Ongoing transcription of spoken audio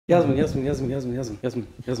Yasmin, Yasmin, Yasmin, Yasmin, Yasmin, Yasmin,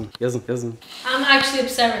 Yasmin, Yasmin, Yasmin. I'm actually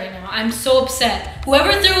upset right now. I'm so upset.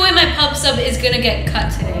 Whoever threw away my pub sub is gonna get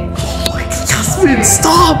cut today. Yasmin,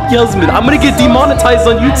 stop! Yasmin, I'm gonna get demonetized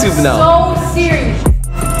on YouTube now. So serious.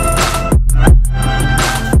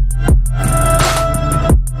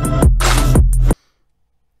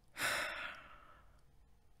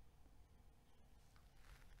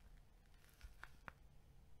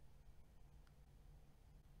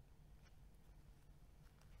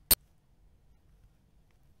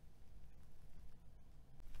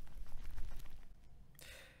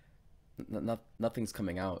 Nothing's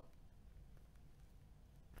coming out.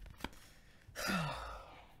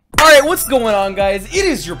 Alright, what's going on, guys? It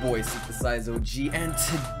is your boy, Synthesize OG, and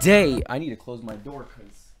today, I need to close my door,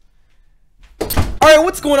 cause... Alright,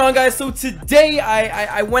 what's going on, guys? So today,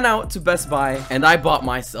 I went out to Best Buy, and I bought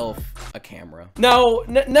myself a camera. Now,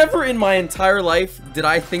 never in my entire life did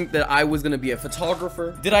I think that I was gonna be a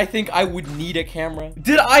photographer. Did I think I would need a camera?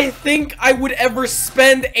 Did I think I would ever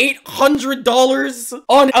spend $800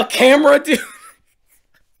 on a camera, dude?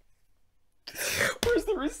 Where's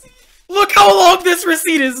the receipt? Look how long this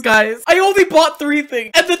receipt is, guys. I only bought 3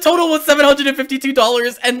 things, and the total was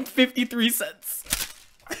 $752.53.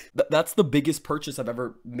 That's the biggest purchase I've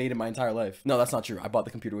ever made in my entire life. No, that's not true. I bought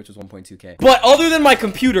the computer, which was 1.2K. But other than my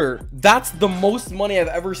computer, that's the most money I've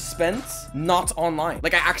ever spent not online.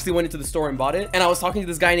 Like, I actually went into the store and bought it. And I was talking to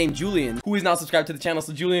this guy named Julian, who is now subscribed to the channel.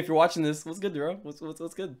 So Julian, if you're watching this, what's good, bro? What's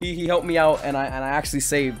good? He helped me out, and I actually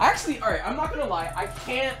saved. Actually, all right, I'm not gonna lie. I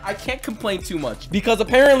can't complain too much because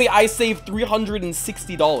apparently I saved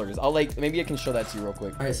 $360. I'll maybe I can show that to you real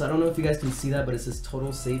quick. All right, so I don't know if you guys can see that, but it says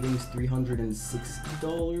total savings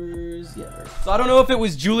 $360. Yeah. So I don't know if it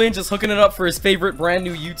was Julian just hooking it up for his favorite brand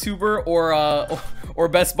new YouTuber or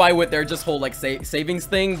Best Buy with their just whole like savings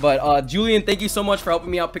thing. But Julian, thank you so much for helping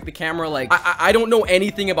me out pick the camera. Like I don't know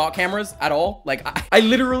anything about cameras at all. Like I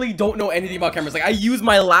literally don't know anything about cameras. Like I use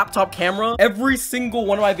my laptop camera. Every single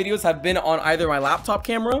one of my videos have been on either my laptop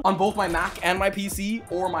camera, on both my Mac and my PC,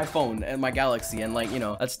 or my phone and my Galaxy. And like, you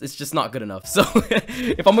know, it's just not good enough. So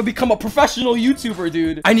if I'm gonna become a professional YouTuber,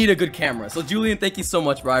 dude, I need a good camera. So Julian, thank you so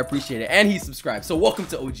much, bro. I appreciate it. And he's subscribed. So welcome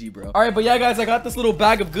to OG, bro. All right, but yeah, guys, I got this little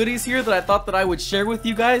bag of goodies here that I thought that I would share with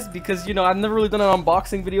you guys because, you know, I've never really done an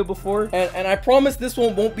unboxing video before. And I promise this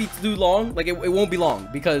one won't be too long. Like, it won't be long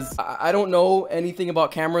because I don't know anything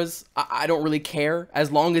about cameras. I don't really care.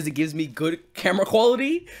 As long as it gives me good camera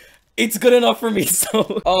quality, it's good enough for me.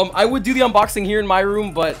 So, I would do the unboxing here in my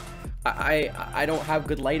room, but I don't have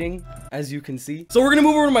good lighting, as you can see. So we're gonna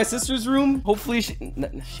move over to my sister's room. Hopefully she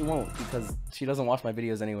won't, because she doesn't watch my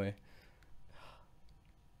videos anyway.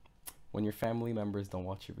 When your family members don't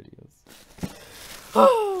watch your videos.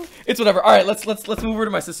 It's whatever. All right, let's move over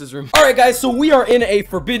to my sister's room. All right, guys, so we are in a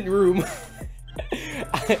forbidden room.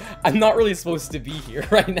 I'm not really supposed to be here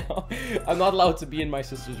right now. I'm not allowed to be in my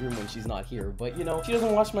sister's room when she's not here, but you know, she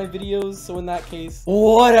doesn't watch my videos, so in that case,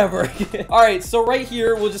 whatever. All right, so right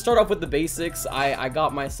here, we'll just start off with the basics. I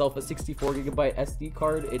got myself a 64GB SD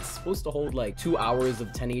card. It's supposed to hold like 2 hours of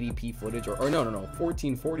 1080p footage, or no,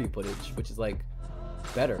 1440 footage, which is like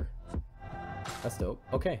better. That's dope.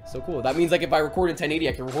 Okay, so cool. That means like if I record in 1080,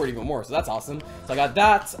 I can record even more. So that's awesome. So I got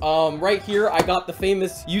that. Right here, I got the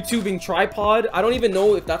famous YouTubing tripod. I don't even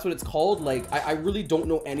know if that's what it's called. Like, I really don't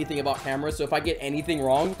know anything about cameras. So if I get anything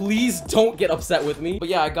wrong, please don't get upset with me. But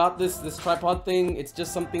yeah, I got this tripod thing. It's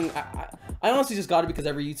just something, I honestly just got it because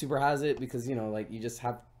every YouTuber has it, because, you know, like you just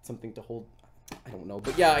have something to hold. I don't know,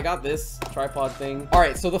 but yeah, I got this tripod thing. All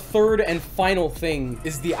right, so the third and final thing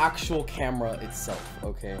is the actual camera itself.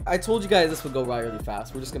 Okay, I told you guys this would go by really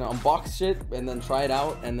fast. We're just gonna unbox shit and then try it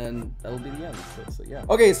out, and then that'll be the end. So yeah.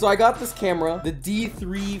 Okay, so I got this camera, the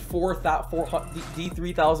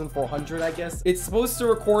D3400, I guess. It's supposed to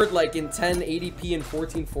record like in 1080p and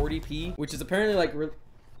 1440p, which is apparently like really.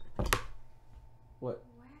 What? Why are you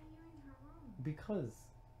in her room? Because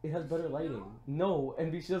it has better lighting. No,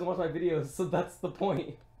 and she doesn't watch my videos, so that's the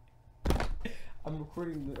point. I'm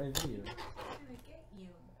recording my video. I'm gonna get you.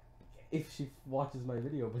 If she watches my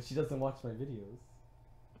video, but she doesn't watch my videos.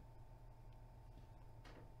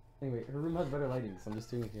 Anyway, her room has better lighting, so I'm just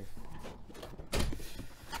doing it here.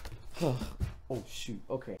 Oh shoot,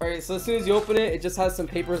 okay. All right, so as soon as you open it, it just has some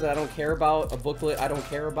papers that I don't care about, a booklet I don't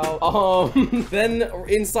care about. Then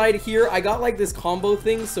inside here, I got like this combo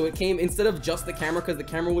thing. So it came, instead of just the camera, because the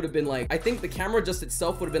camera would have been like, I think the camera just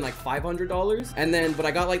itself would have been like $500. And then, but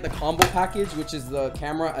I got like the combo package, which is the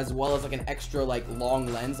camera as well as like an extra like long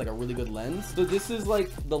lens, like a really good lens. So this is like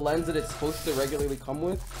the lens that it's supposed to regularly come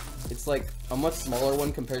with. It's like a much smaller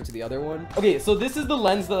one compared to the other one. Okay, so this is the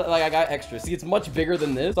lens that like I got extra. See, it's much bigger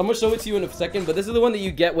than this. So I'm gonna show it to you in a second. second, but this is the one that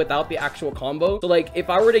you get without the actual combo. So like if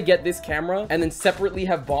I were to get this camera and then separately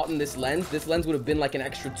have bought this lens would have been like an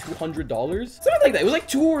extra $200, something like that. It was like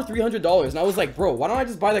 $200 or $300, and I was like, bro, why don't I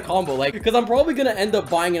just buy the combo? Like, because I'm probably gonna end up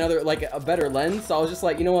buying another, like, a better lens. So I was just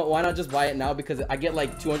like, you know what, why not just buy it now, because I get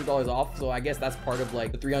like $200 off. So I guess that's part of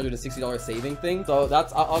like the $360 saving thing. So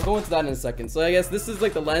that's, I'll go into that in a second. So I guess this is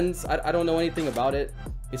like the lens. I don't know anything about it.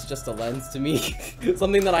 It's just a lens to me.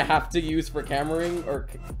 Something that I have to use for cameraing or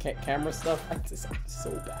camera stuff. I'm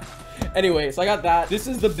so bad. Anyway, so I got that. This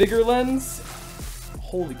is the bigger lens.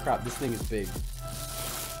 Holy crap, this thing is big.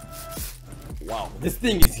 Wow, this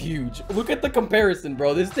thing is huge. Look at the comparison,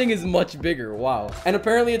 bro. This thing is much bigger. Wow. And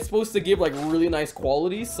apparently it's supposed to give like really nice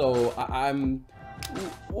quality. So I'm...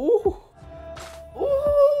 Ooh.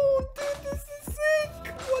 Ooh, dude, this is sick.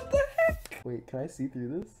 What the heck? Wait, can I see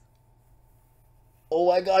through this? Oh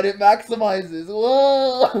my god, it maximizes.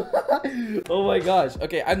 Whoa. Oh my gosh.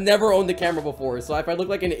 Okay, I've never owned a camera before, so if I look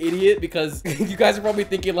like an idiot, because you guys are probably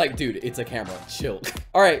thinking like, dude, it's a camera, chill.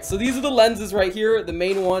 All right, so these are the lenses right here, the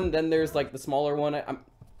main one. Then there's like the smaller one.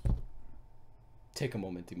 Take a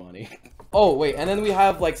moment, Imani. Oh wait, and then we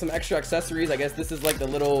have like some extra accessories. I guess this is like the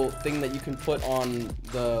little thing that you can put on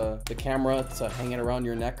the camera to hang it around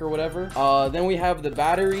your neck or whatever. Then we have the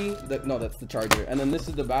battery. No, that's the charger. And then this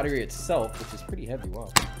is the battery itself, which is pretty heavy.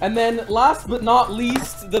 Wow. And then last but not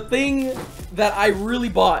least, the thing that I really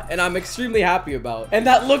bought and I'm extremely happy about, and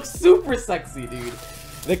that looks super sexy, dude.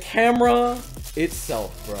 The camera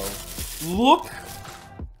itself, bro. Look.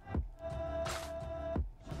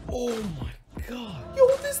 Oh my god. Yo,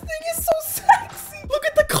 this thing is so sexy. Look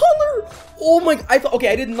at the color. Oh my, okay,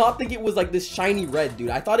 I did not think it was like this shiny red, dude.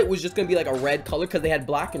 I thought it was just gonna be like a red color because they had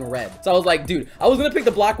black and red. So I was like, dude, I was gonna pick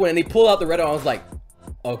the black one and they pulled out the red one. I was like,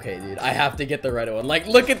 okay, dude, I have to get the red one. Like,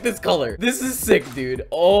 look at this color. This is sick, dude.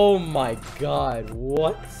 Oh my god,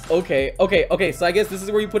 what? Okay, so I guess this is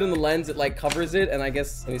where you put in the lens. It like covers it, and I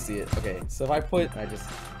guess, let me see it. Okay, so if I put,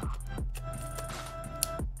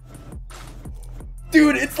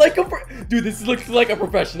 dude, it's like dude, this looks like a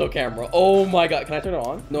professional camera. Oh my god, can I turn it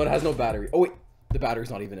on? No, it has no battery. Oh wait, the battery's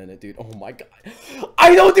not even in it, dude. Oh my god,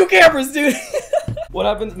 I don't do cameras, dude. What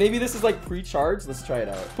happens? Maybe this is like pre-charged. Let's try it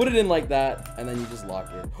out. Put it in like that, and then you just lock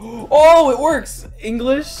it. Oh, it works.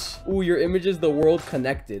 English. Ooh, your image is the world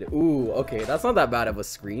connected. Ooh, okay, that's not that bad of a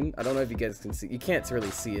screen. I don't know if you guys can see. You can't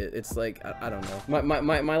really see it. It's like, I don't know.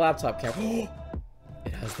 My laptop camera.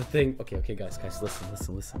 It has the thing. Okay, guys,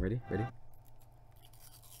 listen. Ready?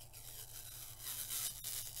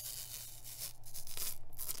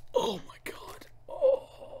 Oh my god.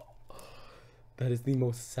 Oh, that is the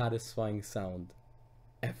most satisfying sound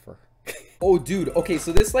ever. Oh dude, okay,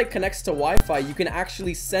 so this like connects to Wi-Fi. You can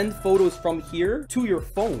actually send photos from here to your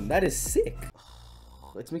phone. That is sick.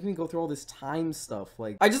 It's making me go through all this time stuff.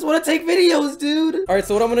 Like, I just want to take videos, dude. All right,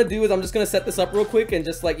 so what I'm gonna do is I'm just gonna set this up real quick and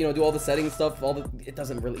just like, you know, do all the settings stuff. You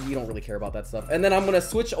don't really care about that stuff. And then I'm gonna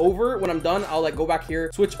switch over. When I'm done, I'll like go back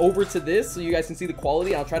here, switch over to this so you guys can see the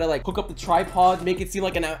quality. I'll try to like hook up the tripod, make it seem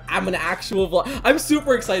like I'm an actual vlog. I'm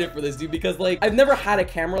super excited for this, dude, because like I've never had a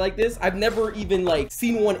camera like this. I've never even like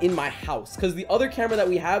seen one in my house, because the other camera that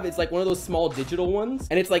we have is like one of those small digital ones,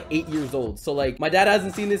 and it's like 8 years old. So like my dad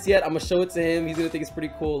hasn't seen this yet. I'm gonna show it to him. He's gonna think it's pretty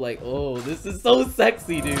cool. Like, oh, this is so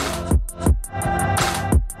sexy, dude.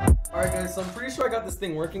 Alright guys, so I'm pretty sure I got this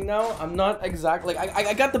thing working now. I'm not exactly like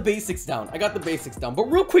I got the basics down. But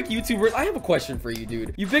real quick, YouTubers, I have a question for you,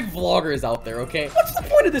 dude. You big vloggers out there, okay? What's the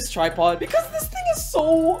point of this tripod? Because this thing is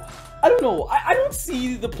so, I don't know. I don't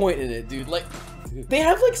see the point in it, dude. Like, they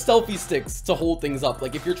have like selfie sticks to hold things up,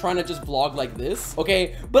 like if you're trying to just vlog like this,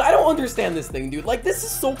 okay? But I don't understand this thing, dude. Like, this is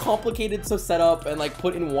so complicated to set up and like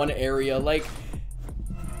put in one area. Like,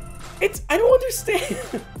 I don't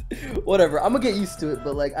understand. Whatever, I'm gonna get used to it,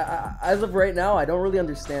 but like as of right now, I don't really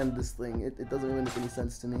understand this thing. It doesn't really make any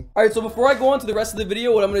sense to me. All right, so before I go on to the rest of the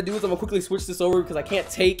video, what I'm gonna do is I'm gonna quickly switch this over, because I can't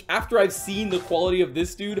take, after I've seen the quality of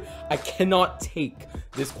this, dude, I cannot take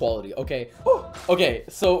this quality. Okay. Okay,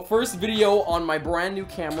 so first video on my brand new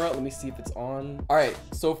camera. Let me see if it's on. All right,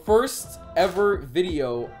 so first ever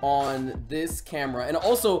video on this camera. And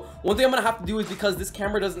also, one thing I'm gonna have to do is, because this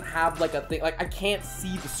camera doesn't have like a thing, like I can't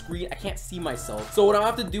see the screen, I can't see myself. So what I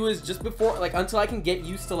have to do is, just before, like, until I can get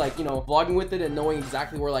used to like, you know, vlogging with it and knowing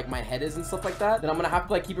exactly where like my head is and stuff like that, then I'm gonna have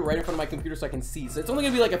to like keep it right in front of my computer so I can see. So it's only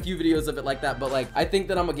gonna be like a few videos of it like that, but like I think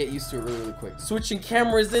that I'm gonna get used to it really, really quick. Switching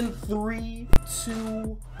cameras in 3,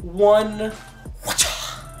 2, 1.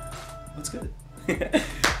 What's good?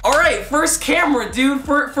 Alright, first camera, dude.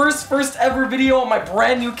 First ever video on my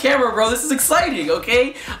brand new camera, bro. This is exciting,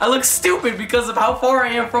 okay? I look stupid because of how far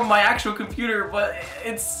I am from my actual computer, but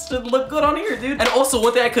it should look good on here, dude. And also,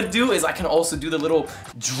 one thing I could do is I can also do the little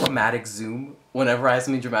dramatic zoom whenever I have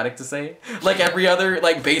something dramatic to say. Like every other,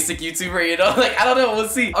 like, basic YouTuber, you know? Like, I don't know, we'll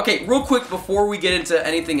see. Okay, real quick before we get into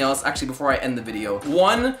anything else, actually, before I end the video.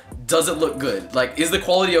 One, does it look good? Like, is the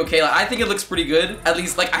quality okay? Like, I think it looks pretty good. At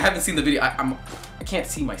least, like, I haven't seen the video. I can't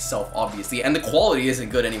see myself, obviously, and the quality isn't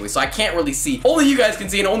good anyway, so I can't really see. Only you guys can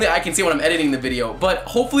see, and only I can see when I'm editing the video, but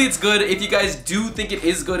hopefully it's good. If you guys do think it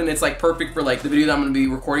is good and it's like perfect for like the video that I'm gonna be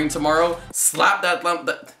recording tomorrow, slap that lamp.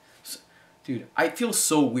 Dude, I feel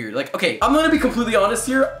so weird. Like, okay, I'm gonna be completely honest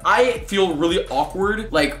here. I feel really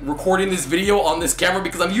awkward, like, recording this video on this camera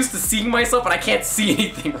because I'm used to seeing myself and I can't see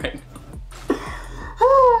anything right now.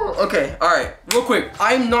 Okay, alright, real quick.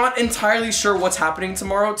 I'm not entirely sure what's happening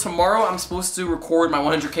tomorrow. Tomorrow, I'm supposed to record my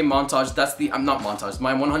 100K montage. That's the, I'm not montage,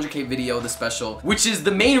 my 100K video, the special, which is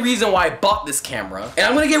the main reason why I bought this camera. And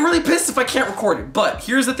I'm gonna get really pissed if I can't record it. But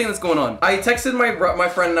here's the thing that's going on. I texted my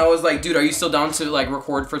friend and I was like, dude, are you still down to like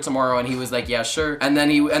record for tomorrow? And he was like, yeah, sure. And then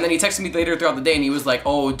he texted me later throughout the day and he was like,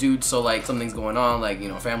 oh, dude, so like something's going on, like, you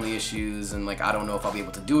know, family issues, and like, I don't know if I'll be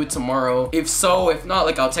able to do it tomorrow. If so, if not,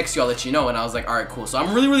 like, I'll text you, I'll let you know. And I was like, all right, cool. So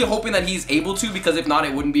I'm really hoping that he's able to, because if not,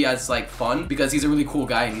 it wouldn't be as like fun, because he's a really cool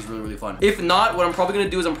guy and he's really fun. If not, what I'm probably gonna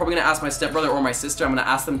do is I'm probably gonna ask my stepbrother or my sister. I'm gonna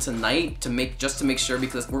ask them tonight to make sure,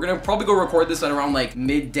 because we're gonna probably go record this at around like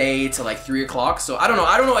midday to like 3 o'clock. So I don't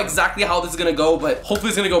know exactly how this is gonna go, but hopefully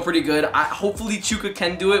it's gonna go pretty good. Hopefully Chuka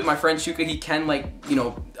can do it. My friend Chuka, he can, like, you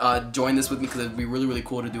know, join this with me, because it'd be really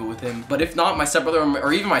cool to do it with him. But if not, my stepbrother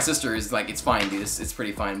or even my sister is like, it's fine, dude. It's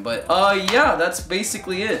pretty fine. But yeah, that's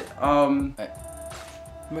basically it.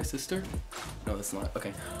 My sister? No, that's not.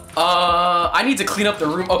 Okay. I need to clean up the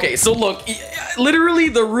room. Okay, so look, literally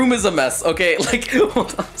the room is a mess. Okay, like,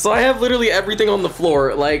 hold on. So I have literally everything on the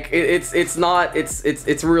floor. Like,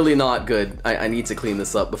 it's really not good. I need to clean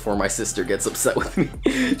this up before my sister gets upset with me.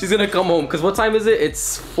 She's gonna come home, because what time is it?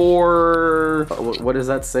 It's 4. What does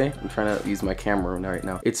that say? I'm trying to use my camera right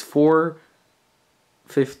now. It's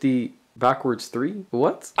 4:50. Backwards 3?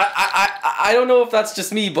 What? I don't know if that's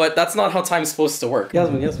just me, but that's not how time's supposed to work.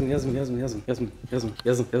 Yasmin. Do you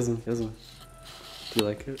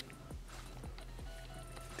like it?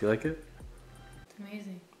 Do you like it? It's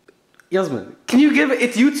amazing. Yasmin, can you give it,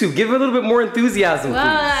 it's YouTube, give it a little bit more enthusiasm,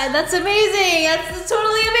 wow, that's amazing. That's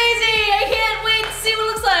totally amazing. I can't wait to see what it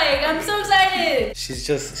looks like. I'm so excited. She's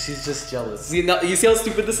just jealous. You see how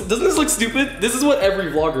stupid this, doesn't this look stupid? This is what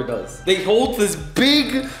every vlogger does. They hold this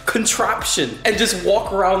big contraption and just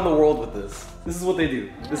walk around the world with this. This is what they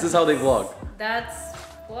do. Yeah, this is how they vlog. That's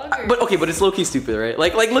vloggers. But okay, but it's low-key stupid, right?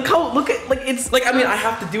 Like look at, like, it's like, I mean, I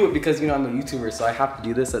have to do it because, you know, I'm a YouTuber, so I have to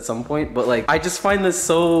do this at some point, but like, I just find this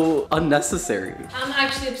so unnecessary. I'm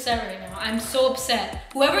actually upset right now. I'm so upset.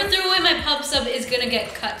 Whoever threw away my pub sub is gonna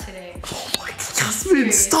get cut today. Oh my God,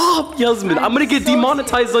 Yasmin, stop, Yasmin. I'm gonna get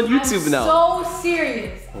demonetized on YouTube now. I'm so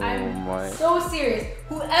serious. I'm so serious.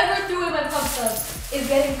 Whoever threw away my pub sub is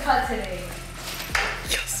getting cut today.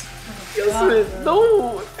 Yasmin, no.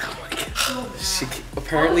 Oh my God. So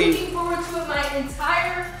apparently, I'm looking forward to it my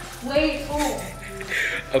entire way home.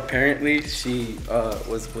 Apparently, she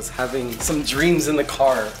was having some dreams in the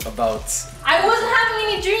car about. I wasn't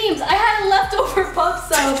having any dreams. I had a leftover pub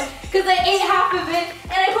sub because I ate half of it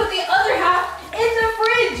and I put the other half in the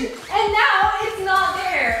fridge, and now it's not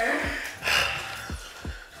there.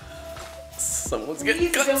 Someone's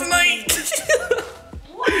getting cut tonight.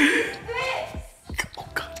 What is this? Oh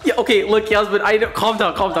God. Yeah. Okay. Look, Yasmin. I know. Calm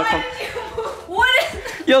down. What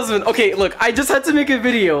is? Yasmin. Okay. Look. I just had to make a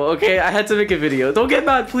video. Okay. I had to make a video. Don't get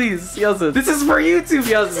mad, please, Yasmin. This is for YouTube,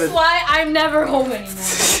 Yasmin. This is why I'm never home anymore.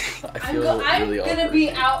 I'm gonna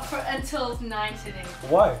be out until 9 today.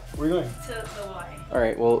 Why? Where are you going? To the Y. All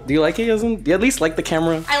right. Well, do you like it, Yasmin? Do you at least like the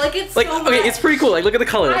camera? I like it so much. Okay, it's pretty cool. Like, look at the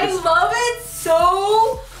color. I love it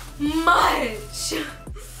so much.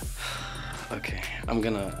 Okay, I'm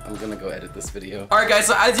gonna go edit this video. All right, guys.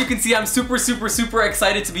 So as you can see, I'm super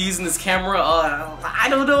excited to be using this camera. I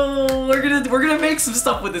don't know. We're gonna make some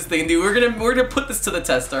stuff with this thing, dude. We're gonna put this to the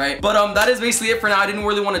test. All right. But that is basically it for now. I didn't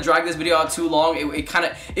really want to drag this video out too long.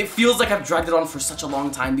 It feels like I've dragged it on for such a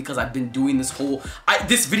long time because I've been doing this whole.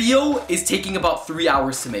 This video is taking about 3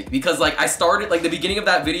 hours to make, because like I started, like the beginning of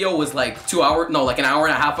that video was like 2 hours, no, like an hour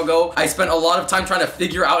and a half ago. I spent a lot of time trying to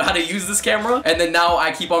figure out how to use this camera, and then now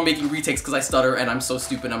I keep on making retakes because I stutter and I'm so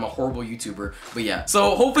stupid. I'm a horrible YouTuber. But yeah,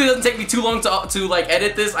 so hopefully it doesn't take me too long to like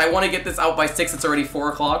edit this. I want to get this out by 6. It's already 4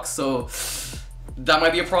 o'clock, so that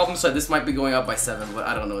might be a problem, so this might be going up by 7, but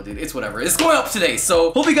I don't know, dude. It's whatever. It's going up today,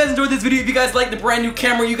 so hope you guys enjoyed this video. If you guys like the brand new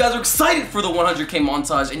camera, you guys are excited for the 100K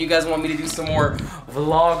montage, and you guys want me to do some more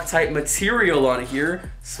vlog type material on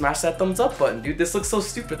here, smash that thumbs up button, dude. This looks so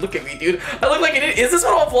stupid. Look at me, dude. I look like an idiot. Is this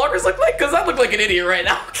what all vloggers look like? Because I look like an idiot right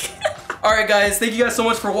now. Alright guys, thank you guys so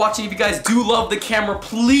much for watching. If you guys do love the camera,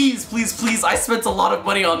 please, please, please, I spent a lot of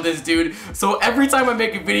money on this, dude. So every time I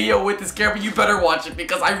make a video with this camera, you better watch it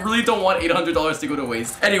because I really don't want $800 to go to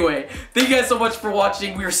waste. Anyway, thank you guys so much for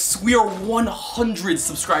watching. We are 100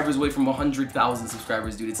 subscribers away from 100,000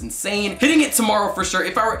 subscribers, dude. It's insane. Hitting it tomorrow for sure.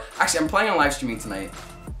 Actually, I'm planning on live streaming tonight,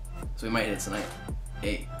 so we might hit it tonight.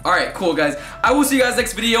 Hey. Alright, cool guys. I will see you guys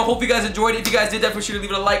next video. Hope you guys enjoyed it. If you guys did, definitely sure to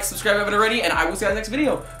leave it a like, subscribe if you haven't already, and I will see you guys next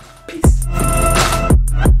video. Peace.